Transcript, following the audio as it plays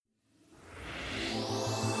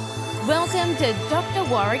Welcome to Dr.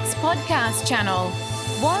 Warwick's podcast channel.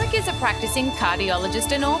 Warwick is a practicing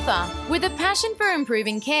cardiologist and author with a passion for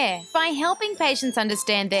improving care by helping patients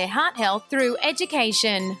understand their heart health through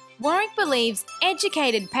education. Warwick believes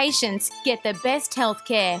educated patients get the best health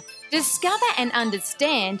care. Discover and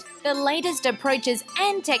understand the latest approaches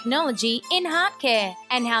and technology in heart care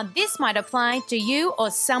and how this might apply to you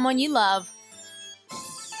or someone you love.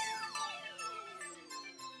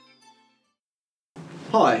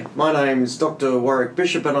 Hi, my name is Dr. Warwick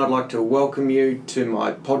Bishop and I'd like to welcome you to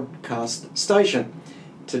my podcast station.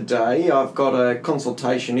 Today I've got a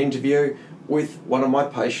consultation interview with one of my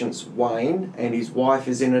patients, Wayne, and his wife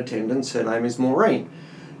is in attendance. Her name is Maureen.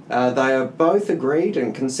 They are both agreed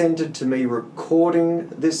and consented to me recording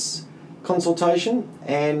this consultation,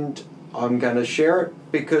 and I'm going to share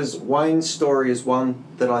it because Wayne's story is one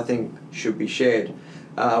that I think should be shared.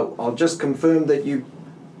 I'll just confirm that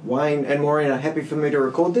Wayne and Maureen are happy for me to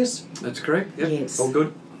record this? That's correct, yep. Yes. All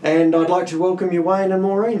good. And I'd like to welcome you, Wayne and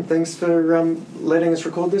Maureen. Thanks for letting us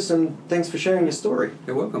record this, and thanks for sharing your story.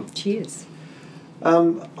 You're welcome. Cheers.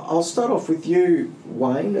 I'll start off with you,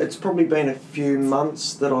 Wayne. It's probably been a few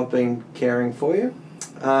months that I've been caring for you.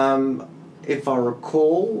 If I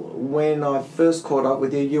recall, when I first caught up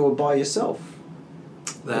with you, you were by yourself.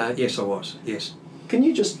 Yes, I was, yes. Can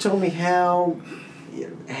you just tell me how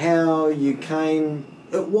you came...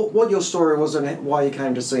 What your story was and why you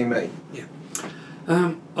came to see me? Yeah.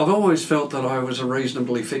 I've always felt that I was a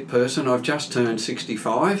reasonably fit person. I've just turned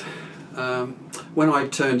 65. When I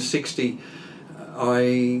turned 60,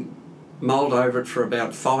 I mulled over it for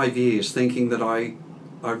about 5 years, thinking that I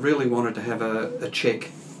really wanted to have a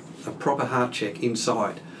check, a proper heart check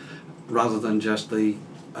inside, rather than just the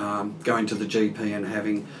going to the GP and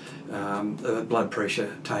having blood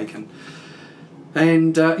pressure taken.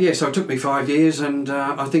 And so it took me 5 years, and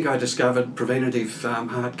I think I discovered preventative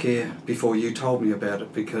heart care before you told me about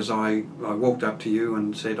it, because I walked up to you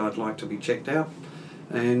and said I'd like to be checked out,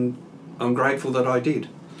 and I'm grateful that I did,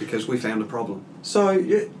 because we found a problem.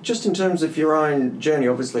 So just in terms of your own journey,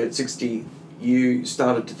 obviously at 60 you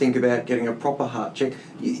started to think about getting a proper heart check.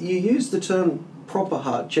 You used the term proper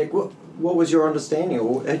heart check. What was your understanding,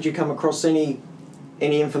 or had you come across any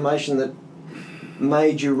information that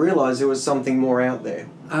made you realise there was something more out there?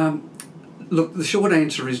 Look, the short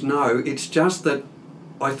answer is no. It's just that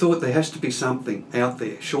I thought there has to be something out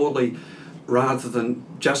there, surely, rather than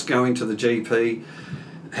just going to the GP,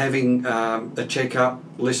 having a checkup,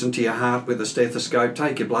 listen to your heart with a stethoscope,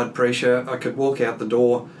 take your blood pressure. I could walk out the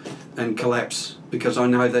door and collapse, because I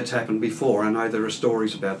know that's happened before. I know there are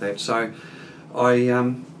stories about that. So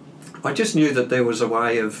I just knew that there was a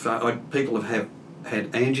way of... people have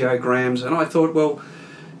had angiograms, and I thought, well,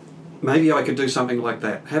 maybe I could do something like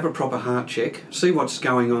that. Have a proper heart check, see what's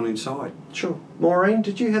going on inside. Sure. Maureen,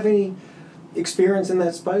 did you have any experience in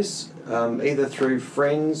that space, either through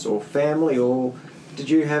friends or family, or did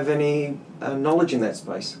you have any knowledge in that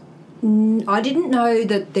space? I didn't know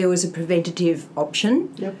that there was a preventative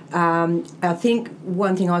option. Yep. I think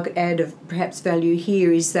one thing I could add of perhaps value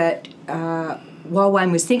here is that while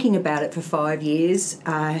Wayne was thinking about it for 5 years,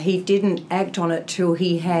 he didn't act on it till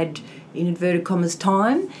he had, in inverted commas,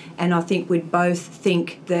 time. And I think we'd both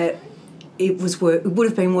think that it would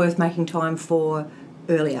have been worth making time for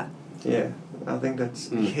earlier. Yeah, I think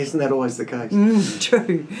isn't that always the case?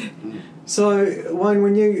 True. So, Wayne,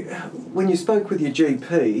 when you spoke with your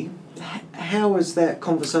GP, how was that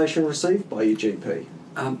conversation received by your GP?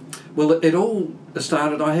 Well, it all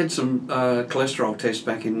started... I had some cholesterol tests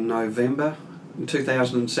back in November in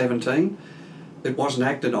 2017. It wasn't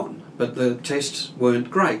acted on, but the tests weren't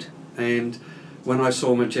great. And when I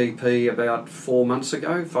saw my GP about 5 months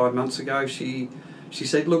ago, she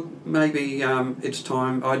said, look, maybe it's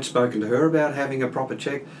time... I'd spoken to her about having a proper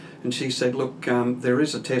check, and she said, look, there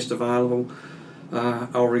is a test available.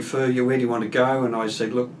 I'll refer you. Where do you want to go? And I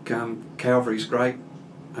said, look, Calvary's great.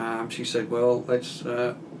 She said, well, that's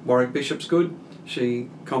Warwick Bishop's good. She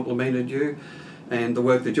complimented you and the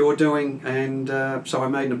work that you're doing, and so I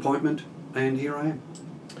made an appointment, and here I am.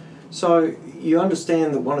 So you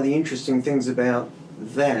understand that one of the interesting things about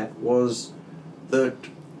that was that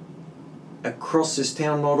across this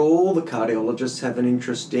town, not all the cardiologists have an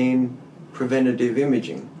interest in preventative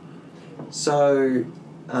imaging. So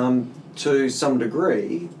to some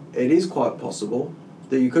degree, it is quite possible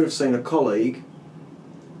that you could have seen a colleague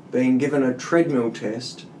being given a treadmill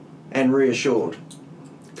test and reassured.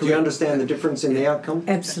 Do you understand the difference in the outcome?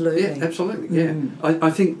 Absolutely. Yeah, absolutely. Yeah, I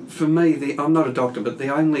think for me, I'm not a doctor, but the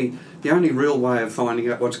only real way of finding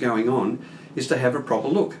out what's going on is to have a proper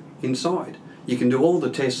look inside. You can do all the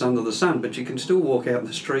tests under the sun, but you can still walk out in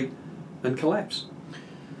the street and collapse.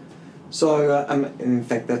 So, in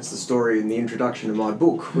fact, that's the story in the introduction to my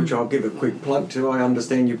book, which I'll give a quick plug to. I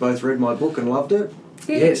understand you both read my book and loved it.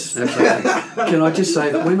 Yes, absolutely. Can I just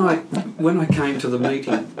say that when I came to the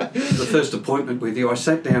meeting, the first appointment with you, I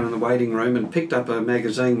sat down in the waiting room and picked up a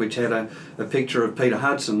magazine which had a picture of Peter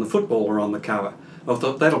Hudson, the footballer, on the cover. I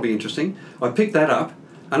thought, that'll be interesting. I picked that up,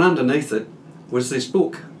 and underneath it was this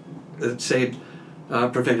book that said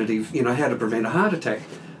preventative, how to prevent a heart attack.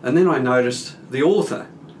 And then I noticed the author.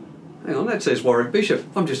 Hang on, that says Warwick Bishop.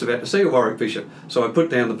 I'm just about to see a Warwick Bishop. So I put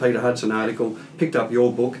down the Peter Hudson article, picked up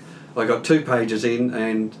your book. I got 2 pages in,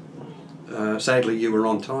 and sadly you were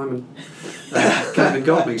on time and came and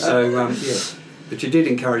got me. So, yeah. But you did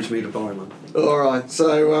encourage me to buy one. All right,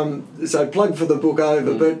 so plug for the book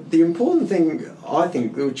over. But the important thing, I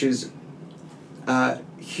think, which is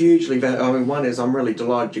hugely valuable, I mean, one is I'm really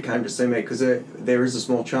delighted you came to see me, because there is a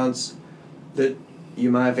small chance that you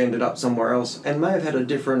may have ended up somewhere else and may have had a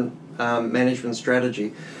different management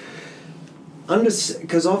strategy.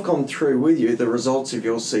 Because I've gone through with you the results of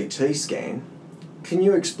your CT scan, can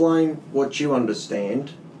you explain what you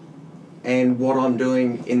understand and what I'm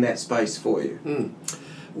doing in that space for you?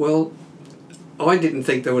 Well, I didn't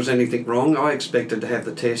think there was anything wrong. I expected to have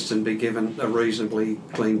the tests and be given a reasonably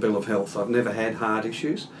clean bill of health. I've never had heart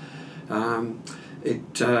issues. I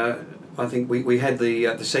think we had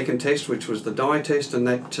the second test, which was the dye test, and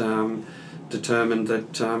that determined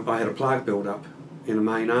that I had a plaque build-up in a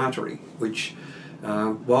main artery, which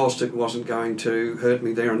whilst it wasn't going to hurt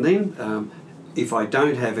me there and then, if I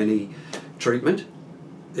don't have any treatment,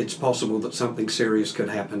 it's possible that something serious could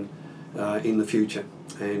happen in the future.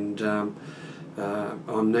 And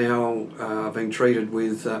I'm now being treated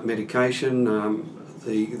with medication.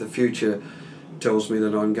 The future tells me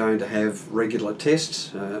that I'm going to have regular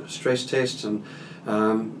tests, stress tests, and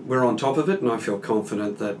we're on top of it, and I feel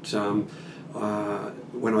confident that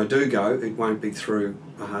when I do go, it won't be through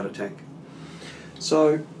a heart attack.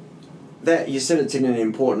 So, that you said it's in an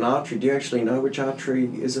important artery. Do you actually know which artery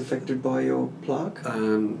is affected by your plaque?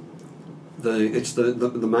 It's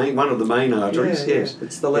the main, one of the main arteries. Yeah, yes,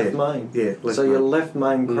 it's the left main. Yeah, left so main. your left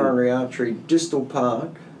main coronary artery distal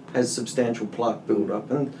part has substantial plaque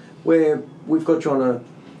build-up, and we've got you on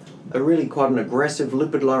a really quite an aggressive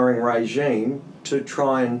lipid-lowering regime to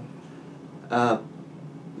try and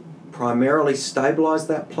primarily stabilise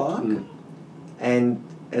that plaque, and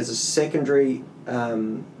as a secondary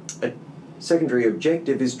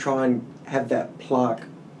objective is try and have that plaque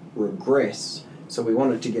regress. So we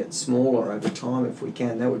want it to get smaller over time if we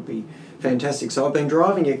can. That would be fantastic. So I've been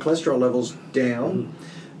driving your cholesterol levels down.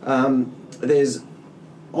 There's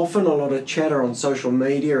often a lot of chatter on social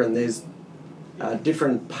media, and there's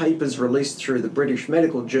different papers released through the British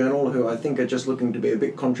Medical Journal, who I think are just looking to be a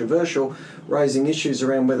bit controversial, raising issues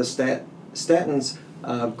around whether statins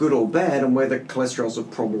are good or bad and whether cholesterol's a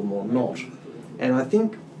problem or not. And I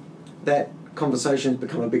think that conversation's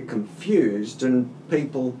become a bit confused, and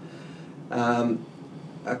people are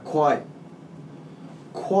quite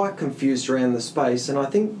confused around the space. And I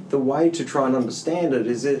think the way to try and understand it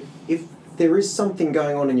is that if there is something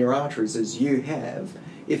going on in your arteries, as you have,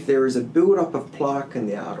 if there is a build-up of plaque in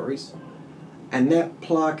the arteries, and that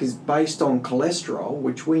plaque is based on cholesterol,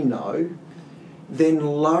 which we know, then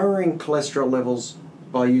lowering cholesterol levels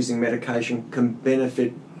by using medication can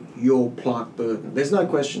benefit your plaque burden. There's no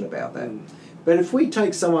question about that. But if we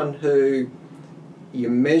take someone who you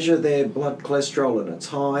measure their blood cholesterol and it's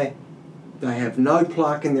high, they have no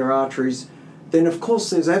plaque in their arteries, then of course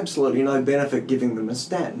there's absolutely no benefit giving them a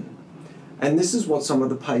statin. And this is what some of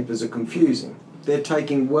the papers are confusing. They're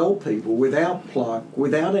taking well people without plaque,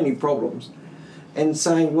 without any problems, and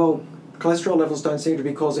saying, well, cholesterol levels don't seem to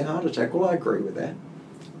be causing heart attack. Well, I agree with that.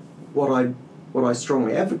 What I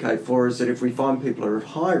strongly advocate for is that if we find people are at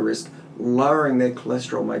high risk, lowering their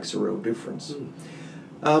cholesterol makes a real difference.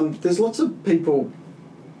 There's lots of people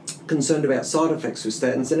concerned about side effects with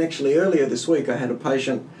statins, and actually earlier this week I had a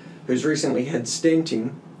patient who's recently had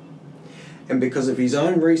stenting, and because of his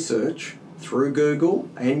own research through Google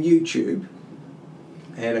and YouTube,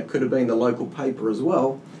 and it could have been the local paper as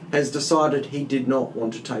well, has decided he did not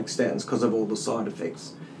want to take statins because of all the side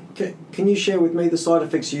effects. Can you share with me the side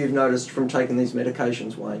effects you've noticed from taking these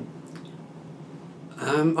medications, Wayne?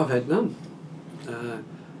 I've had none.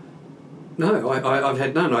 No, I've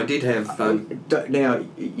had none. I did have... Now,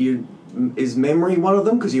 is memory one of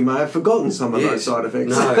them? Because you may have forgotten some of those side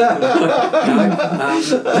effects. No.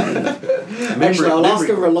 Actually, I'll ask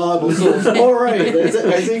a reliable source. Maureen,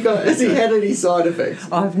 has he had any side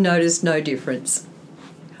effects? I've noticed no difference.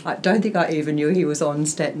 I don't think I even knew he was on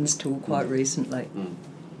statins till quite recently.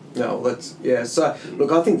 No, So,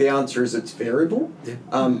 look, I think the answer is it's variable.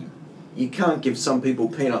 Yeah. you can't give some people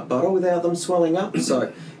peanut butter without them swelling up,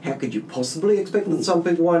 so how could you possibly expect that some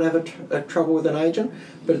people won't have a trouble with an agent?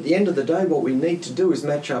 But at the end of the day, what we need to do is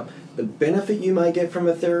match up the benefit you may get from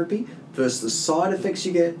a therapy versus the side effects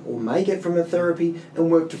you get or may get from a therapy,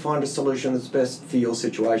 and work to find a solution that's best for your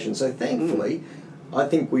situation. So thankfully, I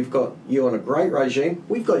think we've got you on a great regime.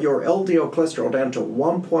 We've got your LDL cholesterol down to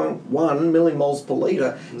 1.1 millimoles per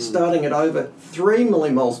litre, starting at over 3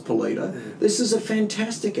 millimoles per litre. This is a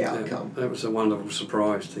fantastic outcome. That was a wonderful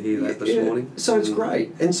surprise to hear that this morning. So it's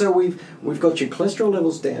great. And so we've got your cholesterol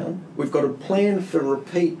levels down. We've got a plan for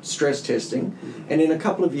repeat stress testing. And in a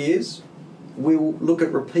couple of years, we'll look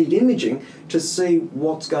at repeat imaging to see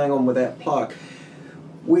what's going on with that plaque.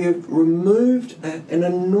 We have removed an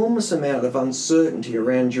enormous amount of uncertainty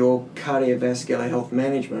around your cardiovascular health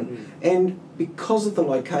management, and because of the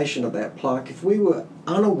location of that plaque, if we were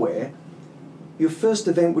unaware, your first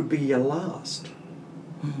event would be your last.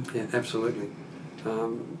 Yeah, absolutely.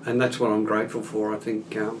 And that's what I'm grateful for. I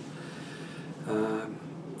think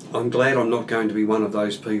I'm glad I'm not going to be one of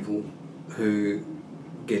those people who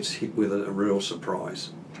gets hit with a real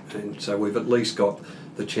surprise. And so we've at least got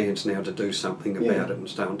the chance now to do something about it and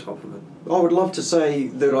stay on top of it. I would love to say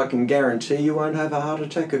that I can guarantee you won't have a heart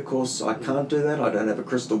attack. Of course, I can't do that. I don't have a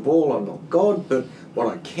crystal ball. I'm not God. But what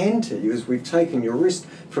I can tell you is we've taken your risk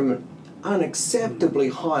from an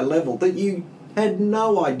unacceptably high level that you had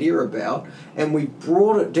no idea about, and we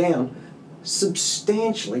brought it down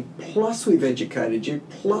substantially, plus we've educated you,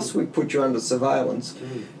 plus we've put you under surveillance.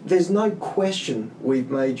 There's no question we've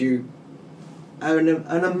made you an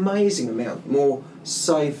amazing amount more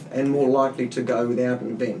safe and more likely to go without an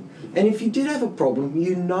event. And if you did have a problem,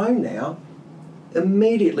 you know now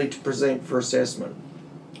immediately to present for assessment.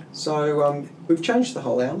 So we've changed the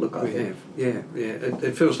whole outlook, I think. We have, yeah.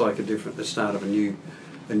 It feels like the start of a new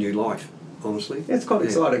life, honestly. It's quite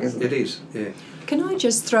exciting, isn't it? It is, yeah. Can I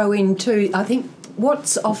just throw in too, I think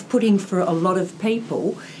what's off-putting for a lot of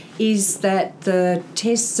people is that the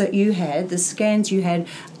tests that you had, the scans you had,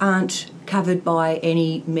 aren't covered by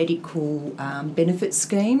any medical benefit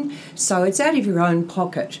scheme, so it's out of your own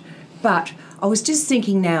pocket. But I was just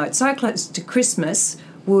thinking now, it's so close to Christmas,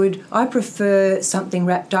 would I prefer something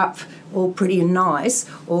wrapped up all pretty and nice,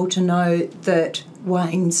 or to know that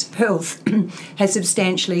Wayne's health has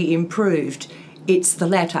substantially improved? It's the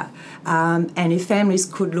latter. And if families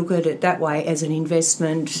could look at it that way as an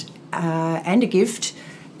investment and a gift,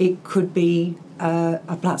 it could be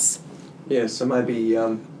a plus. Yeah, so maybe,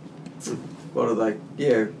 what are they?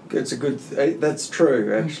 Yeah, it's a good, that's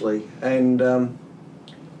true actually. And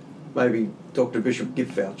maybe Dr. Bishop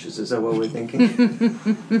gift vouchers, is that what we're thinking?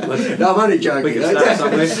 No, I'm only joking. We can start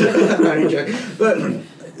somewhere. I'm only joking. But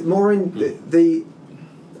Maureen, the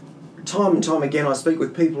time and time again I speak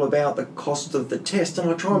with people about the cost of the test, and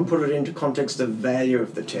I try and put it into context of value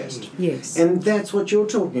of the test. Yes. And that's what you're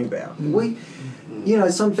talking about.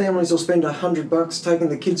 Some families will spend $100 taking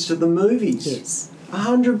the kids to the movies. Yes.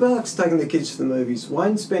 $100 taking the kids to the movies.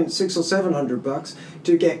 Wayne spent $600 or $700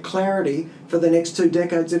 to get clarity for the next 2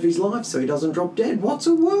 decades of his life so he doesn't drop dead. What's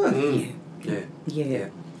it worth? Yeah.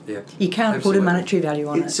 Absolutely. You can't put a monetary value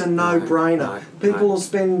on it. It's a no-brainer. No. People will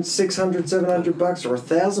spend $600, $700 or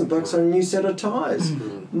 $1,000 on a new set of tyres.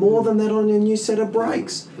 More than that on a new set of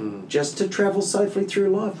brakes, just to travel safely through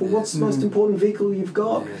life. Well, what's the most important vehicle you've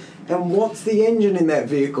got? And what's the engine in that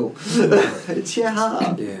vehicle? It's your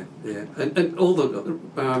heart. Yeah. And all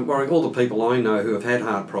the people I know who have had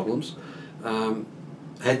heart problems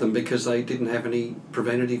had them because they didn't have any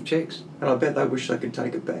preventative checks. And I bet they wish they could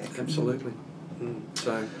take it back. Absolutely.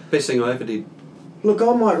 So, best thing I ever did. Look,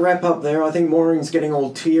 I might wrap up there. I think Maureen's getting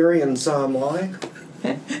all teary, and so am I.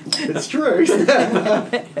 It's true.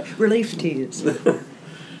 Relief tears. I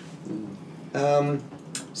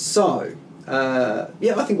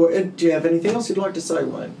think. Do you have anything else you'd like to say,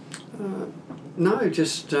 Wayne? No,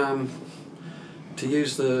 just to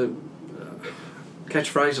use the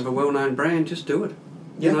catchphrase of a well-known brand, just do it.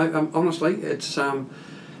 Yeah. You know, honestly, it's.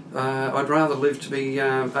 I'd rather live to be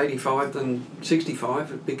 85 than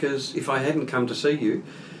 65, because if I hadn't come to see you,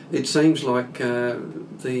 it seems like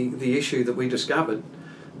the issue that we discovered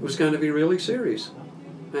was going to be really serious.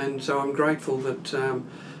 And so I'm grateful that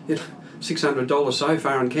 $600 so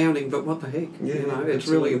far and counting, but what the heck? Yeah, it's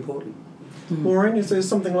really important. Maureen, is there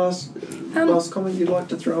something last comment you'd like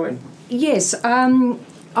to throw in? Yes,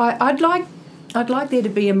 I'd like there to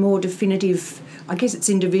be a more definitive, I guess it's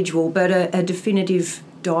individual, but a definitive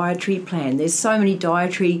dietary plan. There's so many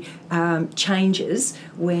dietary changes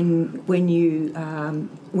when you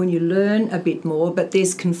learn a bit more, but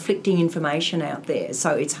there's conflicting information out there,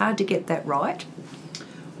 so it's hard to get that right.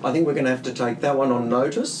 I think we're going to have to take that one on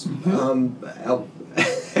notice. Our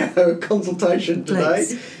consultation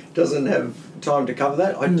today doesn't have time to cover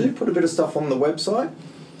that. I do put a bit of stuff on the website,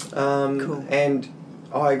 Cool. and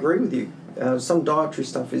I agree with you. Some dietary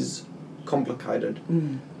stuff is complicated,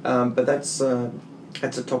 but that's a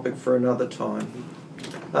topic for another time.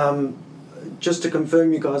 Just to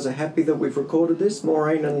confirm, you guys are happy that we've recorded this,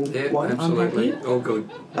 Maureen and Wayne? Absolutely. All good.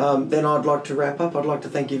 Then I'd like to wrap up. I'd like to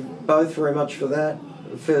thank you both very much for that,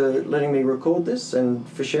 for letting me record this and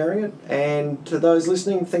for sharing it. And to those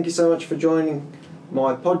listening, thank you so much for joining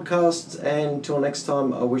my podcast. And till next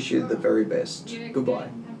time, I wish you the very best. Goodbye.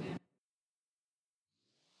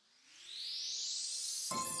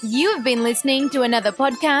 You have been listening to another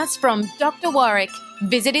podcast from Dr. Warwick.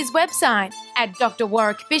 Visit his website at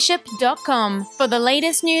drwarwickbishop.com for the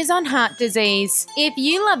latest news on heart disease. If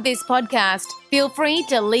you love this podcast, feel free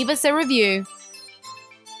to leave us a review.